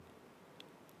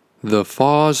The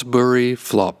Fosbury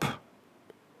Flop.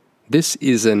 This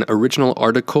is an original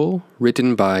article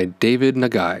written by David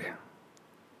Nagai.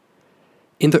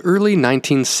 In the early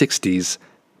 1960s,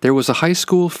 there was a high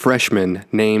school freshman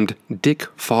named Dick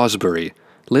Fosbury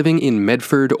living in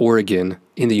Medford, Oregon,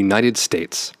 in the United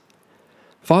States.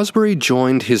 Fosbury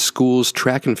joined his school's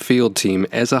track and field team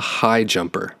as a high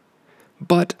jumper.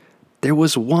 But there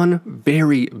was one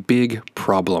very big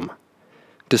problem.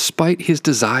 Despite his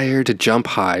desire to jump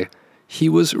high, he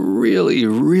was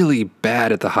really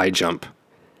bad at the high jump.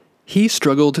 He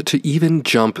struggled to even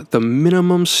jump the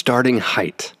minimum starting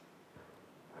height.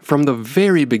 From the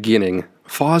very beginning,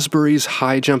 Fosbury's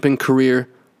high jumping career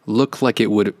looked like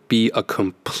it would be a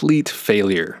complete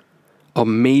failure, a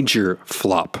major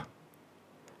flop.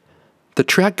 The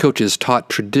track coaches taught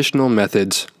traditional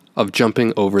methods of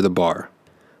jumping over the bar.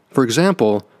 For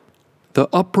example, the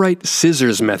upright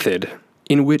scissors method,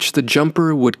 in which the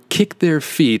jumper would kick their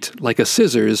feet like a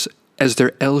scissors as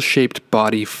their L-shaped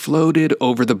body floated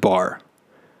over the bar.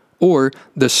 Or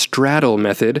the straddle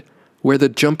method, where the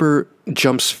jumper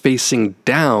jumps facing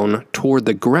down toward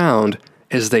the ground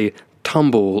as they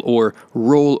tumble or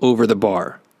roll over the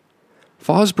bar.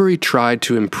 Fosbury tried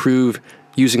to improve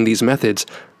using these methods,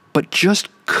 but just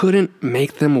couldn't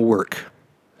make them work.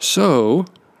 So,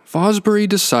 Fosbury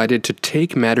decided to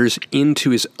take matters into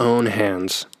his own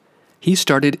hands. He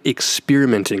started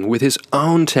experimenting with his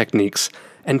own techniques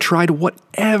and tried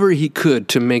whatever he could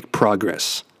to make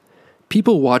progress.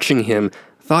 People watching him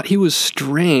thought he was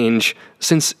strange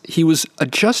since he was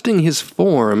adjusting his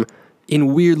form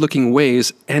in weird-looking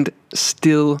ways and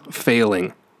still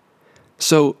failing.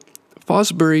 So,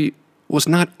 Fosbury was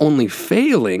not only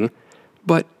failing,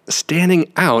 but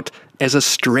standing out as a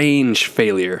strange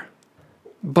failure.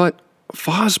 But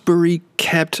Fosbury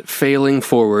kept failing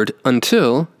forward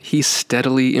until he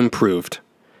steadily improved.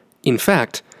 In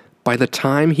fact, by the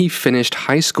time he finished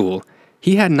high school,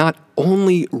 he had not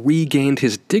only regained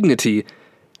his dignity,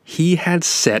 he had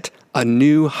set a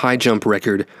new high jump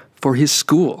record for his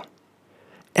school.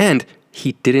 And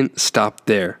he didn't stop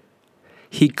there.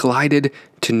 He glided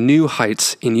to new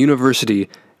heights in university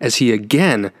as he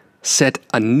again set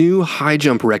a new high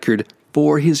jump record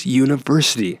for his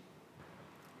university.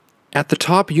 At the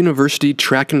top university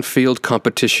track and field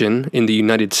competition in the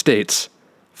United States,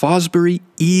 Fosbury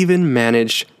even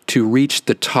managed to reach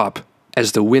the top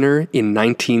as the winner in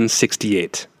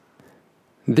 1968.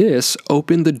 This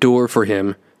opened the door for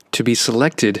him to be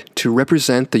selected to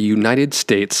represent the United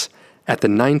States at the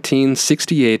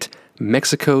 1968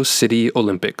 Mexico City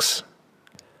Olympics.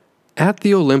 At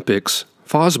the Olympics,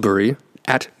 Fosbury,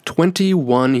 at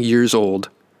 21 years old,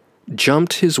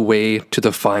 jumped his way to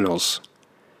the finals.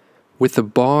 With the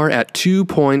bar at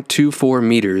 2.24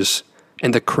 meters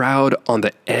and the crowd on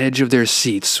the edge of their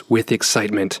seats with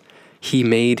excitement, he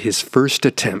made his first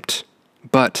attempt,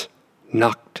 but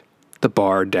knocked the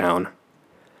bar down.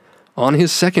 On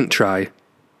his second try,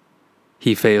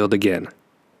 he failed again.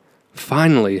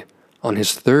 Finally, on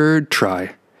his third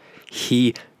try,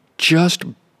 he just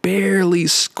barely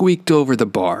squeaked over the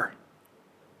bar.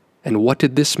 And what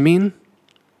did this mean?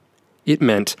 It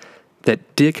meant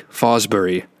that Dick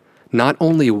Fosbury not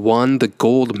only won the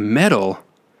gold medal,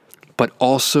 but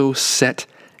also set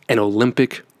an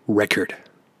Olympic record.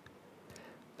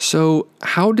 So,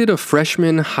 how did a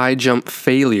freshman high jump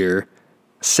failure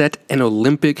set an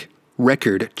Olympic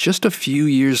record just a few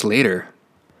years later?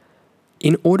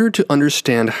 In order to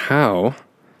understand how,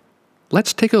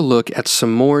 let's take a look at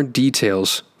some more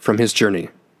details from his journey.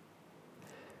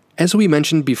 As we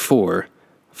mentioned before,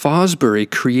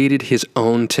 Fosbury created his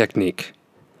own technique.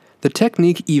 The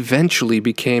technique eventually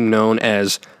became known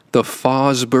as the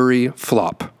Fosbury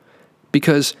Flop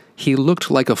because he looked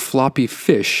like a floppy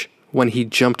fish when he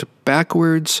jumped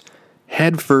backwards,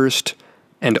 head first,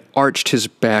 and arched his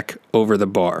back over the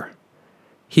bar.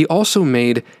 He also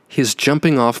made his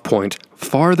jumping off point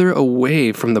farther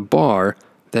away from the bar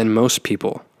than most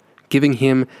people, giving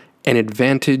him an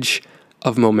advantage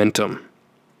of momentum.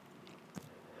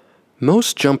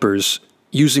 Most jumpers,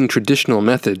 using traditional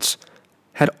methods,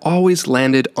 had always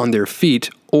landed on their feet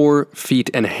or feet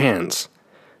and hands.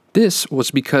 This was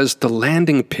because the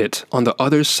landing pit on the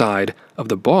other side of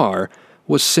the bar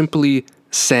was simply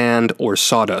sand or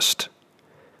sawdust.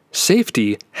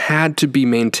 Safety had to be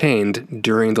maintained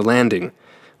during the landing,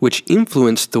 which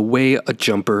influenced the way a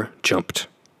jumper jumped.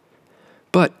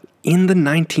 But in the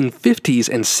 1950s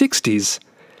and 60s,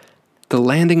 the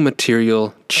landing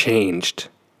material changed.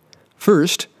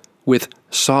 First, with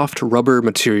soft rubber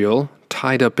material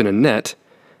tied up in a net,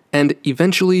 and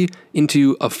eventually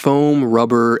into a foam,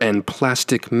 rubber, and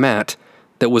plastic mat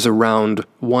that was around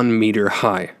 1 meter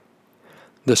high.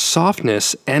 The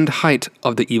softness and height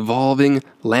of the evolving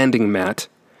landing mat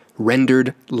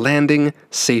rendered landing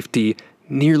safety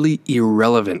nearly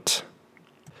irrelevant.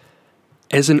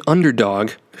 As an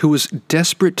underdog who was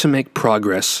desperate to make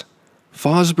progress,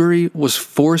 Fosbury was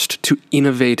forced to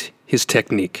innovate his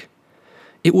technique.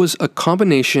 It was a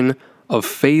combination of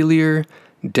failure,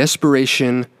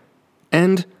 desperation,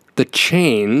 and the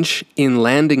change in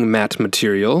landing mat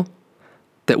material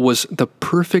that was the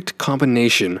perfect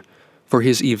combination for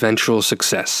his eventual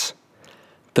success.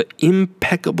 The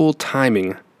impeccable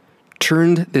timing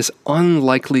turned this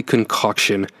unlikely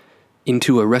concoction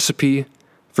into a recipe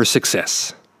for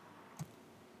success.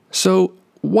 So,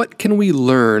 what can we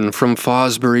learn from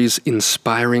Fosbury's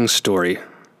inspiring story?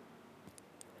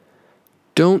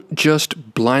 Don't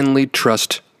just blindly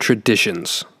trust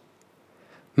traditions.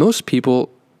 Most people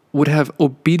would have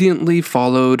obediently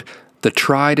followed the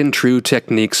tried and true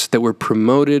techniques that were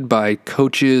promoted by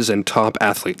coaches and top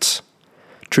athletes.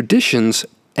 Traditions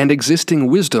and existing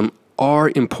wisdom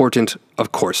are important,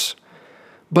 of course.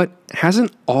 But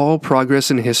hasn't all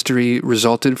progress in history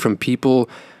resulted from people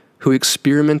who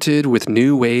experimented with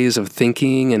new ways of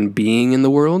thinking and being in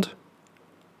the world?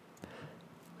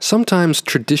 Sometimes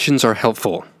traditions are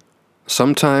helpful.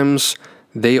 Sometimes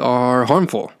they are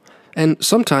harmful. And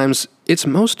sometimes it's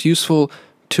most useful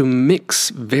to mix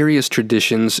various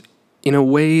traditions in a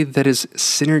way that is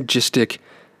synergistic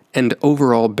and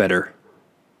overall better.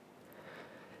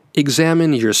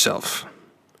 Examine yourself.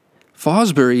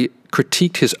 Fosbury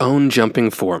critiqued his own jumping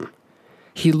form.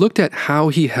 He looked at how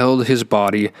he held his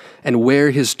body and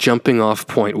where his jumping off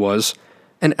point was,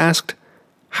 and asked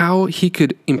how he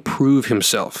could improve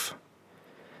himself.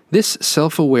 This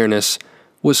self-awareness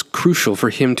was crucial for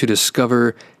him to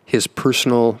discover his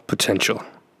personal potential.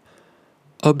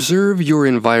 Observe your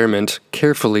environment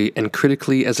carefully and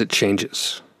critically as it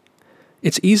changes.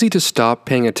 It's easy to stop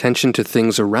paying attention to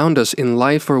things around us in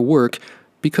life or work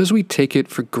because we take it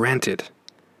for granted.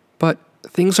 But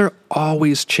things are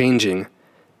always changing,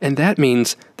 and that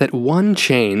means that one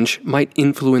change might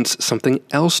influence something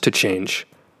else to change.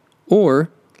 Or,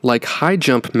 like high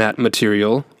jump mat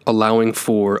material allowing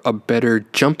for a better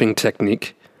jumping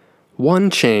technique, one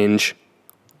change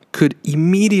could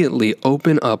immediately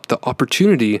open up the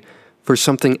opportunity for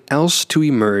something else to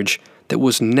emerge that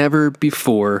was never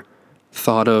before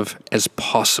thought of as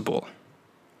possible.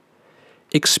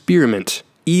 Experiment,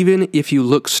 even if you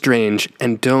look strange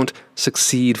and don't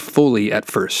succeed fully at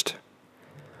first.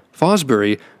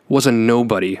 Fosbury was a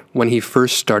nobody when he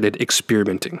first started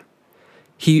experimenting.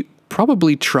 He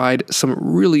probably tried some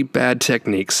really bad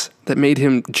techniques that made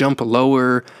him jump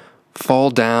lower, fall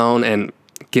down, and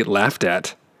get laughed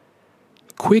at.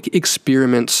 Quick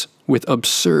experiments with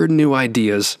absurd new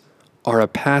ideas are a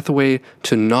pathway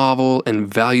to novel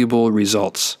and valuable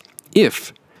results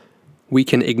if we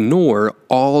can ignore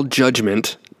all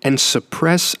judgment and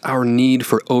suppress our need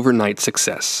for overnight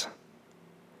success.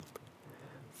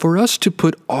 For us to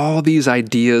put all these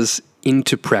ideas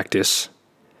into practice,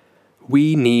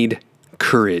 we need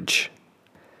courage.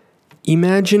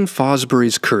 Imagine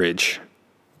Fosbury's courage.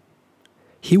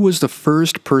 He was the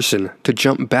first person to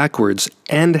jump backwards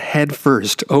and head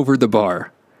first over the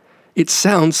bar. It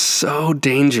sounds so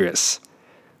dangerous,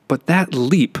 but that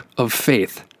leap of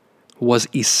faith was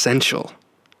essential.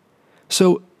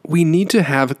 So we need to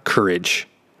have courage.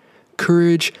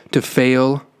 Courage to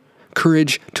fail,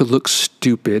 courage to look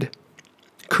stupid,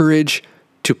 courage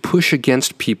to push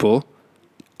against people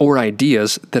or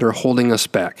ideas that are holding us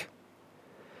back.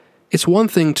 It's one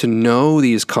thing to know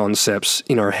these concepts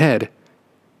in our head,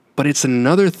 but it's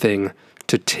another thing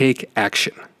to take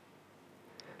action.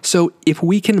 So if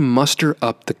we can muster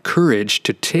up the courage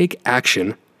to take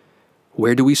action,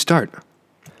 where do we start?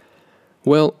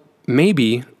 Well,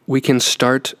 maybe we can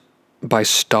start by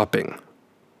stopping.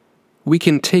 We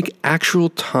can take actual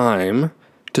time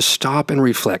to stop and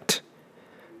reflect.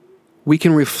 We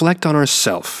can reflect on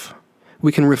ourselves.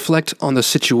 We can reflect on the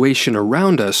situation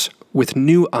around us with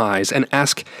new eyes and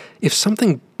ask if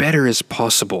something better is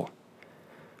possible.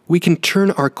 We can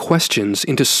turn our questions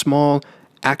into small,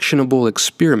 actionable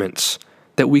experiments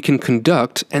that we can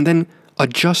conduct and then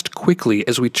adjust quickly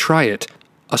as we try it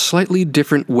a slightly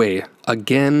different way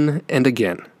again and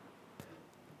again.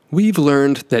 We've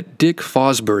learned that Dick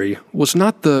Fosbury was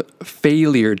not the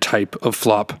failure type of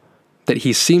flop that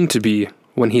he seemed to be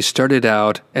when he started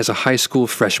out as a high school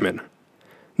freshman.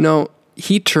 No,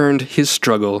 he turned his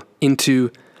struggle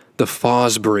into the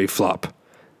Fosbury Flop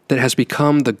that has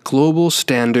become the global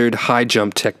standard high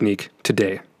jump technique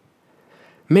today.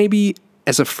 Maybe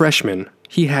as a freshman,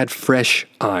 he had fresh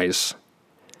eyes.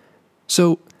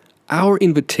 So, our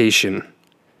invitation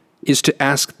is to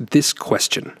ask this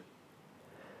question: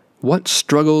 what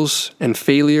struggles and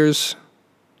failures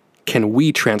can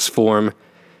we transform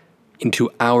into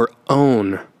our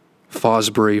own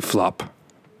Fosbury Flop?